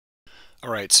All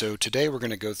right, so today we're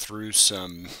going to go through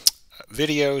some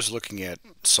videos looking at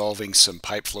solving some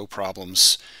pipe flow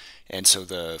problems. And so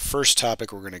the first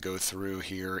topic we're going to go through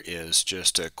here is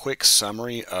just a quick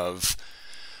summary of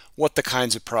what the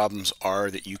kinds of problems are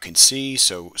that you can see.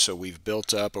 So we've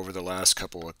built up over the last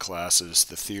couple of classes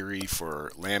the theory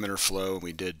for laminar flow.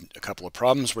 We did a couple of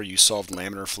problems where you solved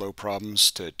laminar flow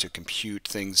problems to compute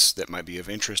things that might be of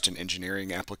interest in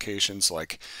engineering applications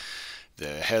like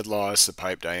the head loss, the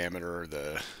pipe diameter,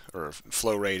 or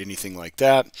flow rate, anything like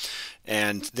that.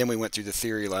 And then we went through the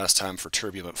theory last time for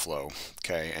turbulent flow.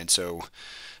 Okay, and so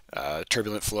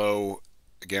turbulent flow,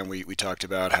 again, we talked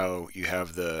about how you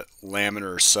have the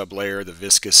laminar sublayer, the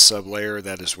viscous sublayer.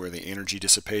 That is where the energy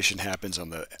dissipation happens on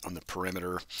the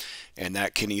perimeter, and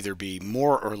that can either be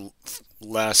more or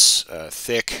less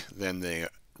thick than the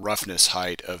roughness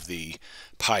height of the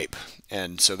pipe,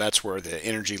 and so that's where the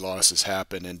energy losses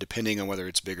happen, and depending on whether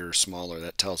it's bigger or smaller,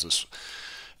 that tells us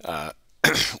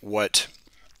what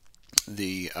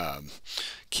the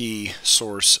key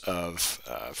source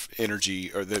of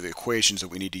energy, or the equations that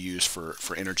we need to use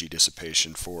for energy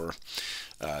dissipation for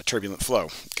turbulent flow.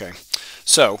 Okay,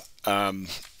 so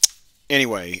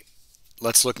anyway,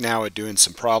 let's look now at doing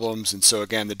some problems. And so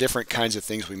again, the different kinds of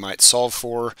things we might solve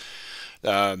for.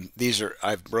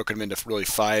 I've broken them into really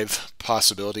 5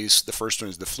 possibilities. The first one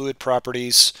is the fluid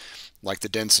properties, like the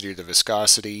density or the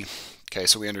viscosity. Okay,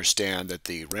 so we understand that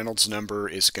the Reynolds number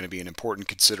is going to be an important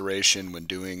consideration when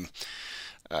doing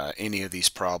any of these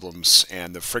problems,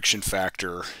 and the friction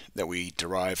factor that we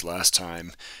derived last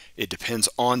time, it depends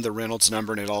on the Reynolds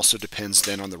number, and it also depends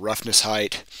then on the roughness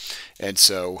height. And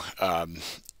so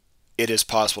it is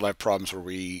possible to have problems where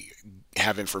we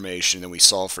have information and we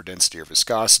solve for density or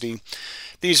viscosity.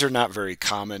 These are not very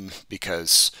common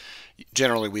because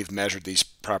generally we've measured these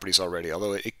properties already,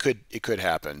 although it could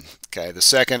happen. Okay, the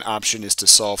second option is to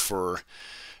solve for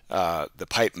the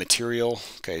pipe material.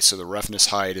 Okay, so the roughness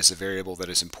height is a variable that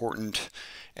is important,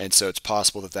 and so it's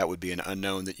possible that that would be an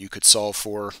unknown that you could solve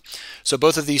for. So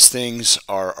both of these things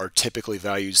are typically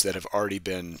values that have already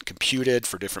been computed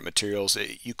for different materials.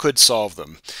 You could solve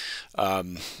them,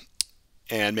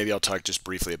 and maybe I'll talk just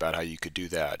briefly about how you could do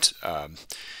that.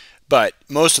 But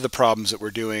most of the problems that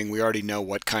we're doing, we already know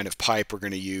what kind of pipe we're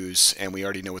going to use, and we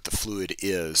already know what the fluid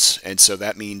is. And so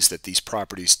that means that these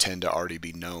properties tend to already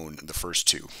be known, the first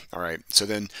two. All right, so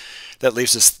then that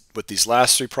leaves us with these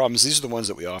last 3 problems. These are the ones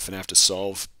that we often have to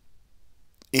solve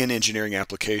in engineering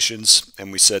applications. And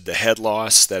we said the head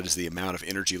loss, that is the amount of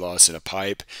energy loss in a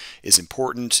pipe, is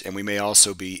important. And we may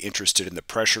also be interested in the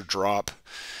pressure drop.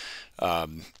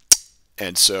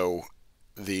 And so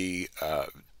the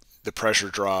pressure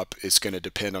drop is going to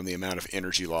depend on the amount of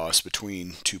energy loss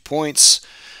between 2 points,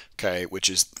 okay, which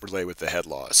is related with the head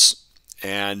loss.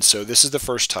 And so this is the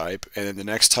first type, and then the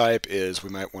next type is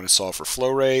we might want to solve for flow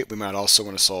rate. We might also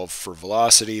want to solve for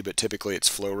velocity, but typically it's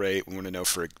flow rate. We want to know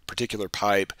for a particular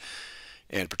pipe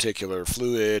and particular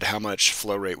fluid how much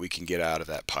flow rate we can get out of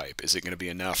that pipe. Is it going to be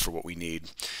enough for what we need?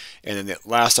 And then the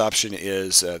last option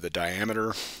is the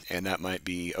diameter, and that might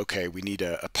be, okay, we need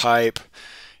a pipe,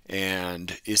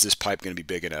 and is this pipe going to be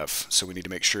big enough? So we need to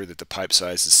make sure that the pipe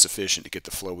size is sufficient to get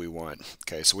the flow we want.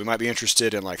 Okay, so we might be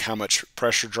interested in like how much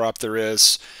pressure drop there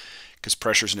is, because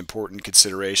pressure is an important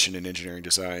consideration in engineering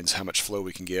designs, how much flow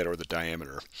we can get, or the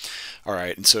diameter. All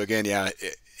right, and so again, yeah,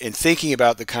 in thinking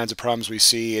about the kinds of problems we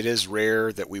see, it is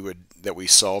rare that we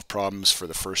solve problems for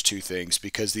the first 2 things,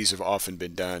 because these have often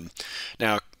been done.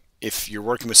 Now, if you're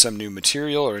working with some new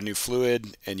material or a new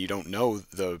fluid and you don't know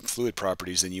the fluid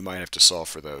properties, then you might have to solve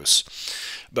for those.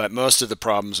 But most of the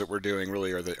problems that we're doing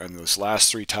really are on those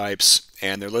last 3 types,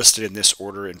 and they're listed in this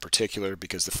order in particular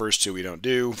because the first 2 we don't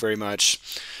do very much.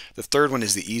 The third one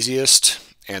is the easiest,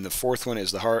 and the fourth one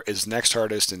is next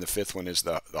hardest, and the fifth one is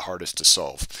the hardest to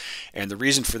solve. And the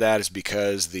reason for that is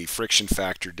because the friction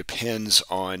factor depends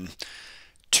on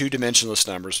 2 dimensionless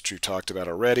numbers, which we've talked about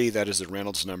already. That is the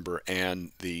Reynolds number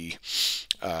and the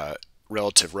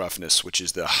relative roughness, which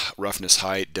is the roughness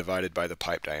height divided by the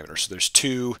pipe diameter. So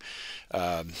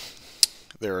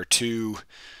there are two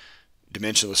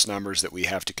dimensionless numbers that we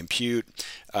have to compute.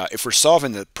 If we're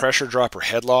solving the pressure drop or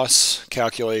head loss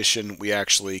calculation, we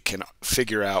actually can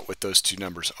figure out what those 2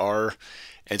 numbers are.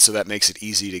 And so that makes it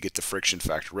easy to get the friction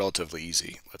factor, relatively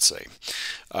easy, let's say.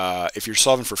 If you're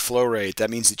solving for flow rate,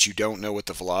 that means that you don't know what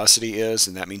the velocity is,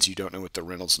 and that means you don't know what the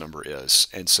Reynolds number is.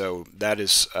 And so that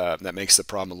makes the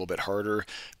problem a little bit harder,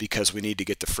 because we need to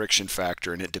get the friction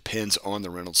factor, and it depends on the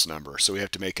Reynolds number. So we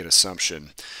have to make an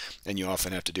assumption, and you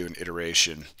often have to do an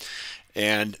iteration.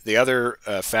 And the other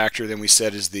factor then we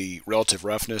said is the relative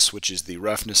roughness, which is the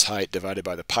roughness height divided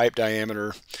by the pipe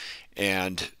diameter.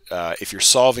 And if you're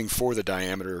solving for the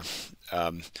diameter,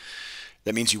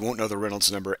 that means you won't know the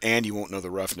Reynolds number and you won't know the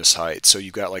roughness height. So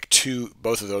you've got like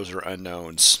both of those are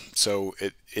unknowns. So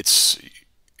it's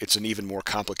an even more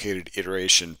complicated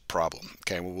iteration problem.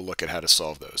 Okay, we'll look at how to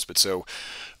solve those. But so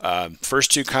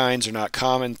first two kinds are not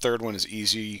common. Third one is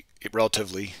easy,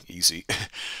 relatively easy.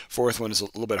 Fourth one is a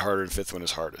little bit harder, and fifth one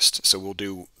is hardest. So we'll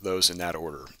do those in that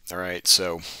order. All right.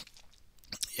 So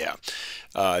yeah,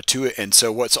 and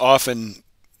so what's often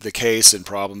the case in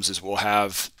problems is we'll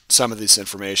have some of this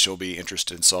information will be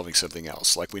interested in solving something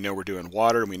else. Like we know we're doing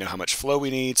water and we know how much flow we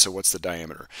need, so what's the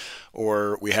diameter?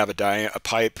 Or we have a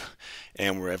pipe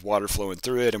and we have water flowing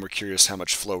through it and we're curious how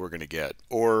much flow we're going to get.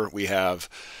 Or we have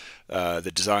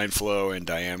the design flow and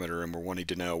diameter and we're wanting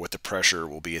to know what the pressure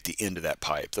will be at the end of that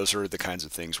pipe. Those are the kinds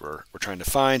of things we're trying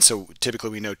to find. So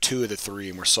typically we know two of the three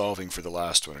and we're solving for the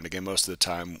last one. And again, most of the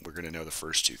time we're going to know the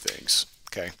first two things.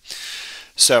 Okay,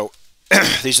 so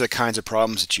these are the kinds of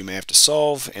problems that you may have to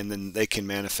solve, and then they can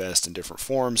manifest in different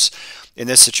forms. In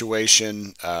this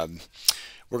situation,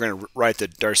 we're going to write the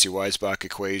Darcy-Weisbach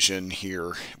equation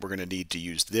here. We're going to need to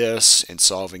use this in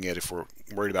solving it. If we're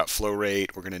worried about flow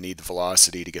rate, we're going to need the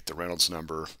velocity to get the Reynolds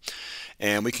number.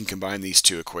 And we can combine these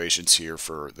two equations here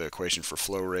for the equation for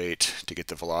flow rate to get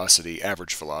the velocity,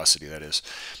 average velocity that is.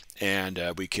 And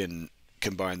we can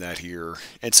combine that here.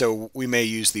 And so we may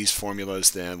use these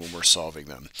formulas then when we're solving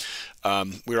them.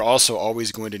 We're also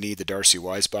always going to need the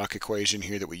Darcy-Weisbach equation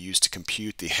here that we use to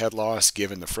compute the head loss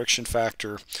given the friction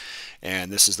factor.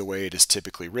 And this is the way it is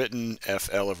typically written,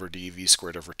 FL over dV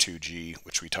squared over 2G,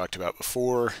 which we talked about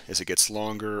before. As it gets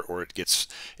longer, or it gets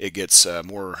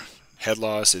more head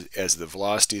loss. As the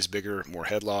velocity is bigger, more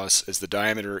head loss. As the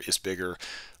diameter is bigger,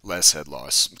 less head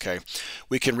loss. Okay,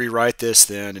 we can rewrite this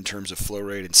then in terms of flow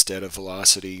rate instead of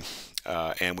velocity,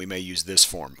 and we may use this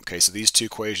form. Okay, so these two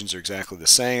equations are exactly the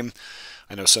same.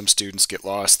 I know some students get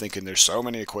lost thinking there's so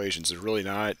many equations. There's really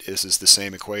not. This is the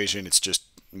same equation. It's just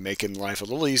making life a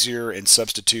little easier and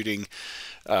substituting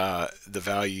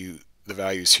the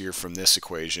values here from this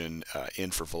equation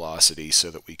in for velocity so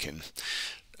that we can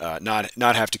not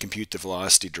have to compute the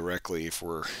velocity directly if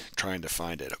we're trying to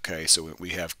find it. Okay, so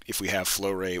if we have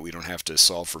flow rate, we don't have to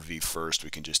solve for V first. We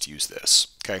can just use this.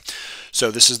 Okay, so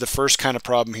this is the first kind of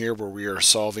problem here where we are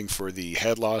solving for the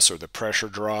head loss or the pressure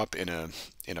drop in a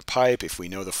pipe if we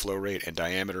know the flow rate and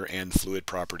diameter and fluid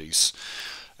properties.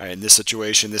 In this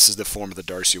situation, this is the form of the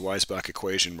Darcy-Weisbach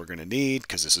equation we're going to need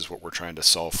because this is what we're trying to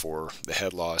solve for, the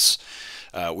head loss.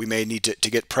 We may need to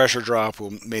get pressure drop,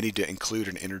 we may need to include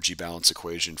an energy balance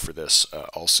equation for this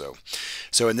also.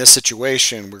 So in this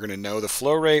situation, we're going to know the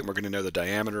flow rate, we're going to know the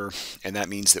diameter, and that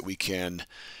means that we can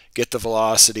get the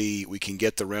velocity, we can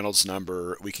get the Reynolds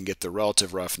number, we can get the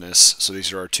relative roughness. So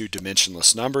these are our two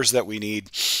dimensionless numbers that we need,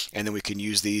 and then we can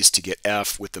use these to get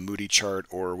F with the Moody chart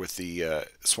or with the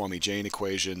Swami-Jain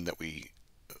equation that we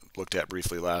looked at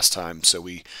briefly last time. So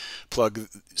we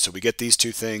get these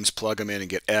two things, plug them in and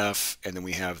get F, and then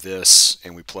we have this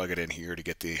and we plug it in here to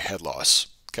get the head loss.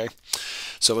 Okay,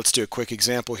 so let's do a quick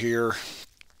example here.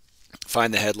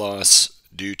 Find the head loss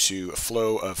due to a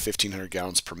flow of 1,500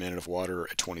 gallons per minute of water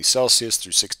at 20 Celsius through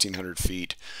 1,600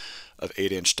 feet of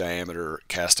 8-inch diameter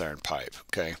cast iron pipe.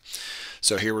 Okay,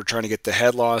 so here we're trying to get the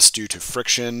head loss due to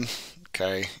friction.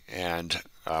 Okay, and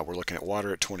we're looking at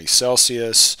water at 20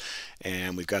 Celsius,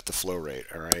 and we've got the flow rate.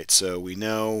 All right, so we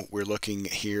know we're looking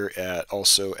here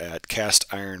also at cast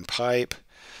iron pipe.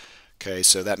 Okay,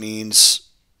 so that means,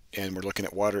 and we're looking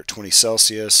at water at 20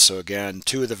 Celsius. So again,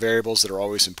 two of the variables that are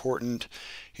always important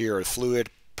here are fluid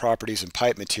properties and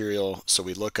pipe material. So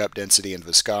we look up density and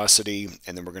viscosity,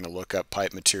 and then we're going to look up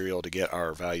pipe material to get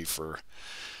our value for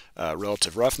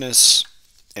relative roughness.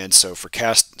 And so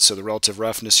so the relative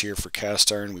roughness here for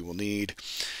cast iron we will need,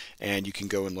 and you can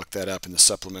go and look that up in the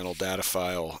supplemental data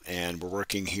file. And we're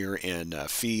working here in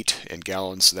feet and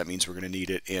gallons, so that means we're going to need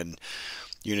it in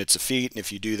units of feet. And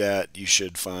if you do that, you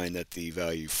should find that the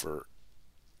value for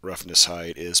roughness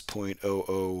height is 0.00,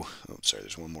 oh sorry,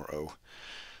 there's one more O,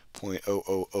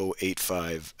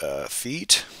 0.00085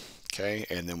 feet. Okay,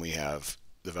 and then we have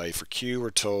the value for Q, we're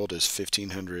told, is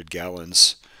 1,500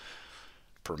 gallons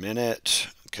per minute.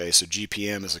 Okay, so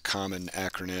GPM is a common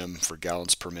acronym for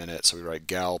gallons per minute, so we write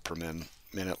gal per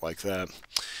minute like that.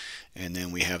 And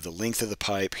then we have the length of the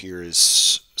pipe here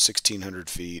is 1,600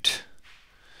 feet,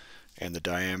 and the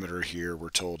diameter here we're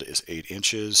told is 8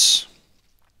 inches.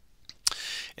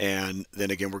 And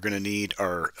then again, we're going to need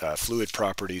our fluid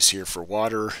properties here for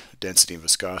water, density and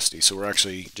viscosity. So we're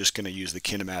actually just going to use the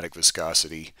kinematic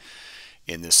viscosity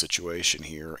in this situation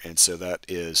here. And so that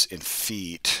is in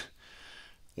feet,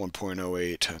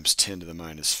 1.08 times 10 to the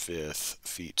minus fifth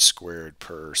feet squared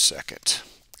per second.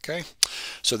 Okay,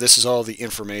 so this is all the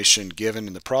information given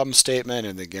in the problem statement,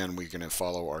 and again, we're going to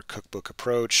follow our cookbook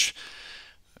approach.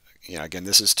 Again,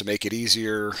 this is to make it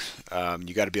easier.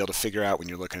 You got to be able to figure out when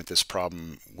you're looking at this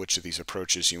problem which of these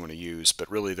approaches you want to use, but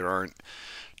really there aren't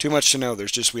too much to know.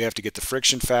 There's just we have to get the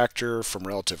friction factor from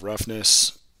relative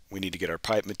roughness, we need to get our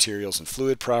pipe materials and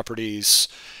fluid properties,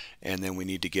 and then we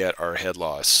need to get our head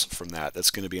loss from that.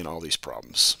 That's going to be in all these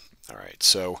problems. All right,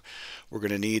 so we're going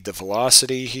to need the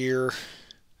velocity here.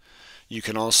 You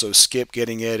can also skip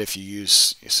getting it if you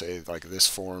use, say, like this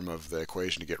form of the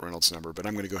equation to get Reynolds number, but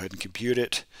I'm going to go ahead and compute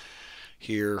it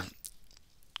here.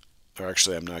 Or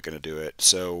actually, I'm not going to do it.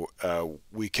 So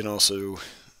we can also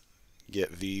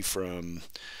get V from,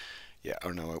 yeah, oh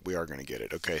no, we are going to get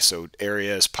it. Okay, so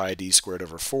area is pi d squared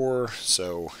over 4,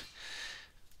 so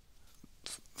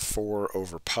 4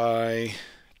 over pi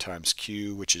times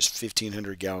Q, which is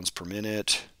 1,500 gallons per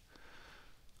minute.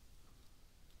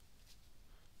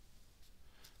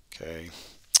 Okay,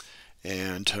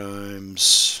 and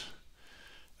times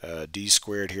d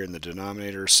squared here in the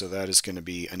denominator, so that is going to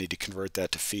be, I need to convert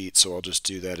that to feet, so I'll just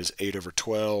do that as 8 over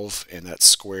 12, and that's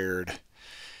squared,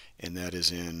 and that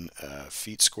is in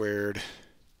feet squared.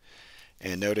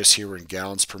 And notice here we're in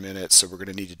gallons per minute, so we're going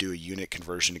to need to do a unit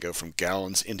conversion to go from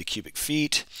gallons into cubic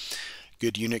feet.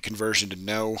 Good unit conversion to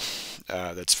know,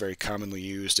 that's very commonly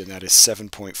used, and that is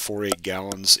 7.48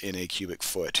 gallons in a cubic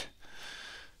foot.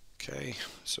 Okay,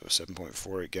 so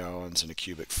 7.48 gallons in a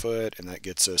cubic foot, and that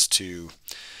gets us to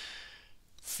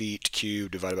feet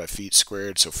cubed divided by feet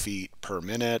squared, so feet per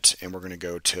minute, and we're going to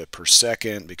go to per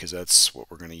second because that's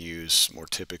what we're going to use more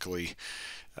typically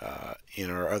in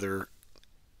our other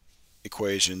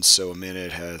equations. So a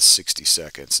minute has 60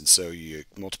 seconds, and so you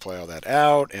multiply all that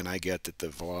out, and I get that the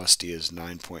velocity is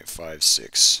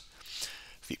 9.56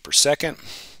 feet per second.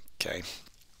 Okay,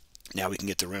 now we can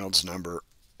get the Reynolds number,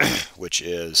 which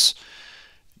is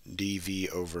dV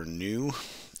over nu,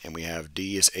 and we have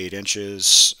d is 8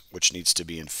 inches, which needs to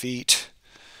be in feet.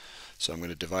 So I'm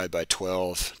going to divide by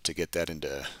 12 to get that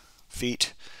into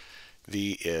feet.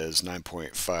 V is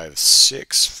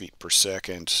 9.56 feet per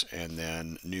second, and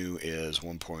then nu is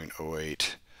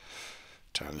 1.08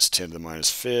 times 10 to the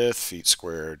minus fifth feet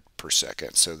squared per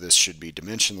second. So this should be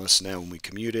dimensionless now when we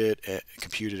compute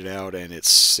it out, and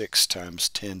it's 6 times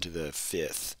 10 to the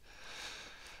fifth.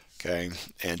 Okay,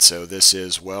 and so this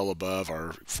is well above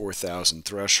our 4,000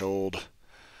 threshold.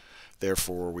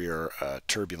 Therefore, we are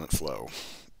turbulent flow.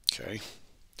 Okay,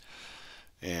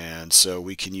 and so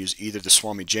we can use either the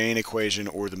Swami-Jain equation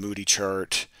or the Moody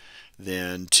chart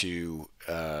then to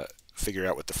figure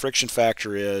out what the friction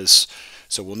factor is.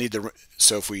 So we'll need the,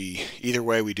 so if we, either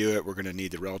way we do it, we're going to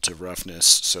need the relative roughness.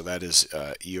 So that is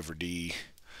E over D,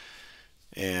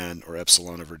 and or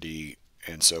epsilon over D.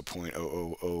 And so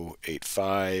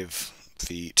 0.00085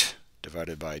 feet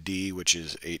divided by D, which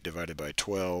is 8 divided by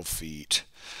 12 feet,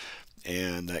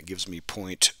 and that gives me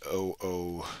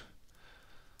 0.00128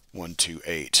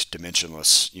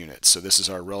 dimensionless units. So this is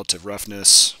our relative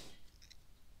roughness,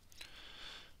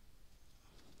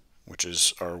 which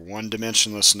is our one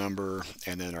dimensionless number,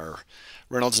 and then our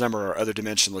Reynolds number, our other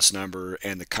dimensionless number,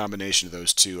 and the combination of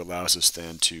those two allows us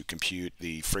then to compute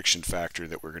the friction factor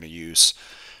that we're going to use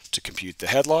to compute the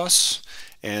head loss.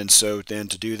 And so then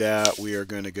to do that, we are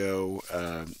going to go,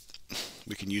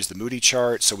 we can use the Moody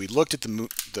chart. So we looked at the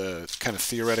kind of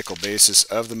theoretical basis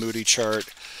of the Moody chart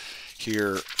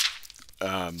here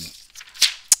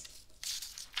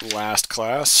last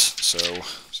class. So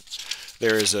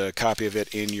there is a copy of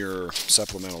it in your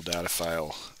supplemental data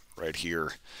file right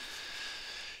here.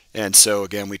 And so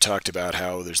again, we talked about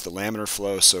how there's the laminar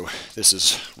flow. So this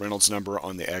is Reynolds number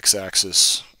on the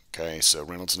x-axis. Okay, so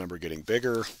Reynolds number getting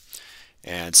bigger,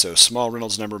 and so small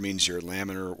Reynolds number means you're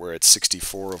laminar, where it's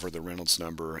 64 over the Reynolds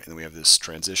number, and we have this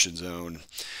transition zone.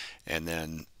 And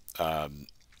then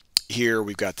here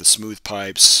we've got the smooth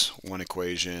pipes, one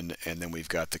equation, and then we've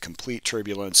got the complete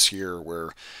turbulence here,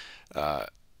 where the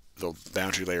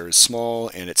boundary layer is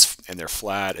small and they're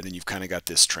flat, and then you've kind of got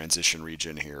this transition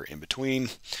region here in between.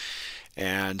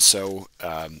 And so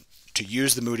to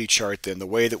use the Moody chart, then the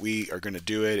way that we are going to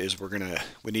do it is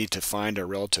we need to find our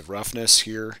relative roughness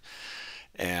here,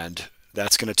 and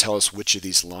that's going to tell us which of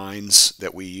these lines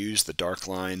that we use, the dark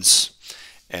lines,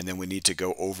 and then we need to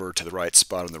go over to the right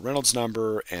spot on the Reynolds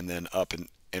number and then up and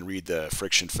read the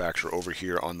friction factor over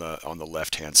here on the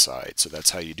left hand side. So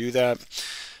that's how you do that.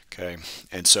 Okay,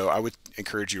 and so I would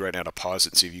encourage you right now to pause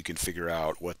it and see if you can figure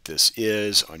out what this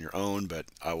is on your own, but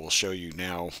I will show you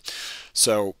now.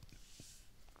 So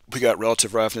we got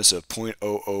relative roughness of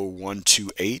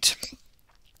 0.00128.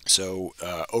 So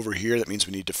over here, that means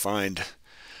we need to find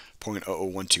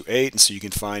 0.00128, and so you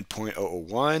can find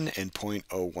 0.001 and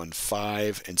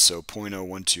 0.015, and so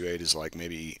 0.0128 is like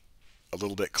maybe a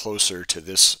little bit closer to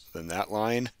this than that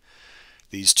line,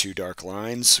 these two dark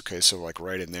lines. Okay, so like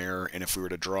right in there, and if we were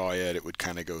to draw it, it would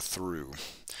kind of go through.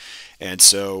 And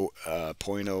so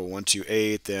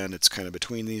 0.0128, then it's kind of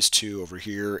between these two over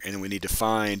here, and then we need to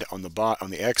find on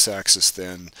the x-axis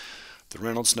then the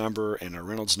Reynolds number, and our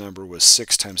Reynolds number was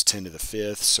 6 times 10 to the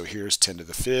 5th, so here's 10 to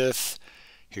the 5th,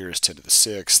 here's 10 to the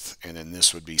 6th, and then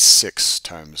this would be 6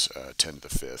 times 10 to the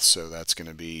 5th, so that's going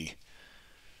to be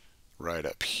right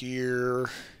up here,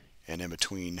 and in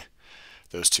between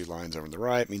those two lines over on the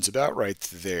right means about right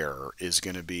there is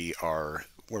going to be our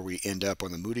where we end up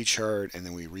on the Moody chart, and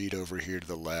then we read over here to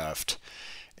the left,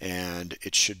 and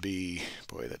it should be,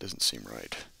 boy, that doesn't seem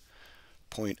right.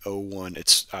 0.01,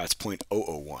 it's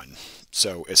 0.001.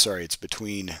 So sorry, it's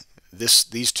between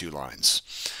these two lines.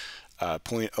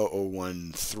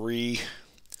 0.0013,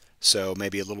 so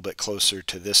maybe a little bit closer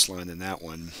to this line than that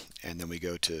one, and then we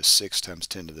go to 6 times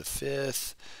 10 to the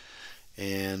 5th,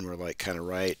 and we're like kind of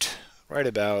right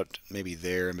about maybe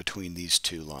there in between these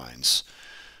two lines.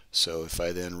 So if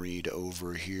I then read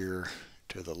over here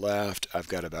to the left, I've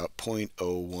got about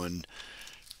 0.012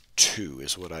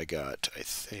 is what I got, I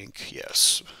think.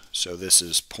 Yes. So this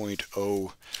is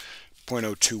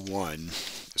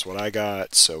 0.021 is what I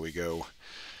got. So we'll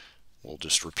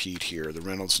just repeat here. The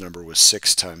Reynolds number was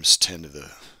 6 times 10 to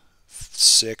the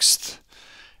 6th,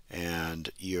 and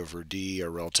E over D, our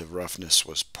relative roughness,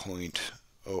 was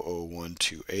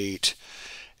 0.00128.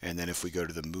 And then if we go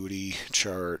to the Moody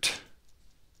chart,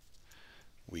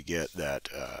 we get that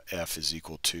F is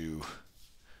equal to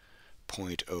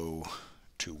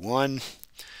 0.021.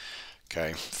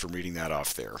 Okay, from reading that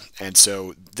off there. And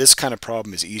so this kind of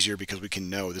problem is easier because we can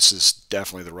know this is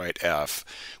definitely the right F.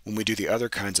 When we do the other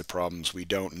kinds of problems, we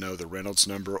don't know the Reynolds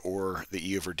number or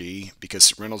the E over D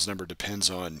because Reynolds number depends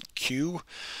on Q.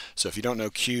 So if you don't know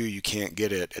Q, you can't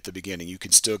get it at the beginning. You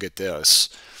can still get this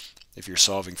if you're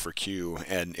solving for Q,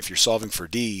 and if you're solving for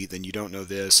D, then you don't know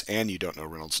this and you don't know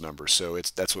Reynolds number, so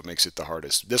that's what makes it the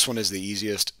hardest. This one is the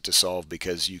easiest to solve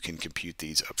because you can compute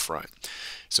these up front.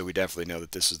 So we definitely know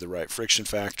that this is the right friction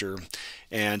factor,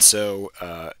 and so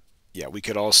yeah, we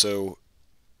could also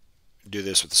do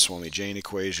this with the Swami-Jain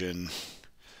equation,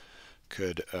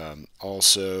 could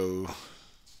also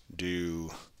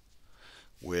do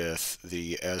with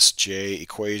the SJ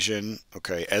equation.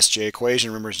 Okay, SJ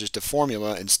equation, remember, is just a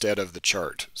formula instead of the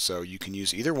chart. So you can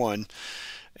use either one,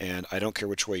 and I don't care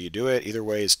which way you do it. Either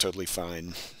way is totally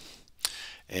fine.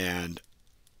 And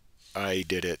I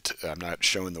did it, I'm not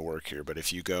showing the work here, but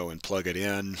if you go and plug it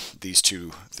in, these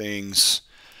two things,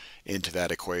 into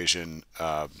that equation,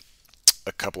 a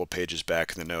couple of pages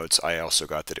back in the notes, I also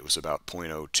got that it was about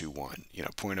 0.021,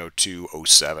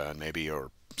 0.0207 maybe,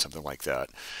 or something like that,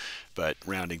 but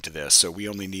rounding to this. So we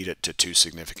only need it to two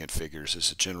significant figures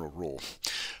as a general rule.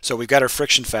 So we've got our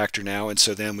friction factor now, and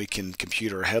so then we can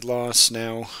compute our head loss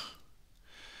now.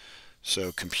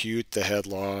 So compute the head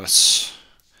loss,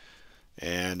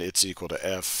 and it's equal to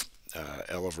F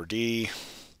L over D,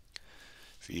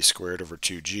 V squared over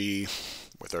 2G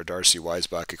with our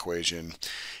Darcy-Weisbach equation.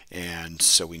 And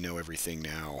so we know everything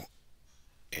now.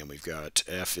 And we've got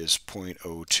F is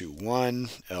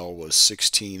 0.021, L was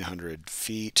 1,600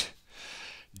 feet,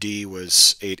 D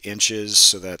was 8 inches,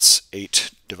 so that's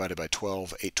 8 divided by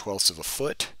 12, 8/12 of a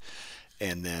foot.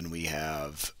 And then we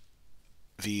have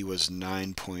V was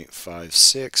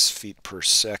 9.56 feet per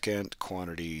second,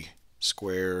 quantity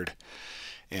squared.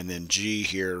 And then G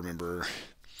here, remember,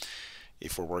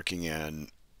 if we're working in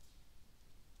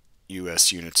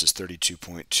US units, is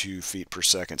 32.2 feet per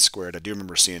second squared. I do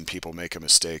remember seeing people make a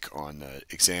mistake on the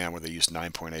exam where they used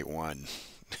 9.81.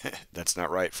 That's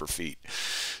not right for feet.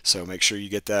 So make sure you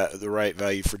get that the right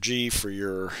value for G for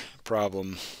your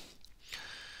problem.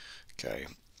 Okay,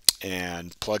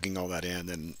 and plugging all that in,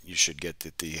 then you should get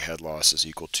that the head loss is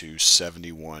equal to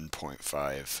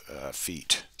 71.5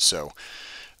 feet. So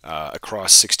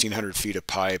across 1,600 feet of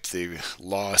pipe, the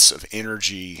loss of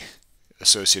energy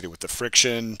associated with the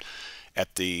friction in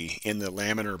the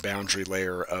laminar boundary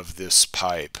layer of this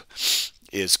pipe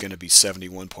is going to be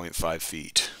 71.5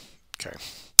 feet. Okay,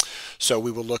 so we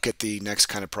will look at the next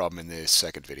kind of problem in the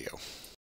second video.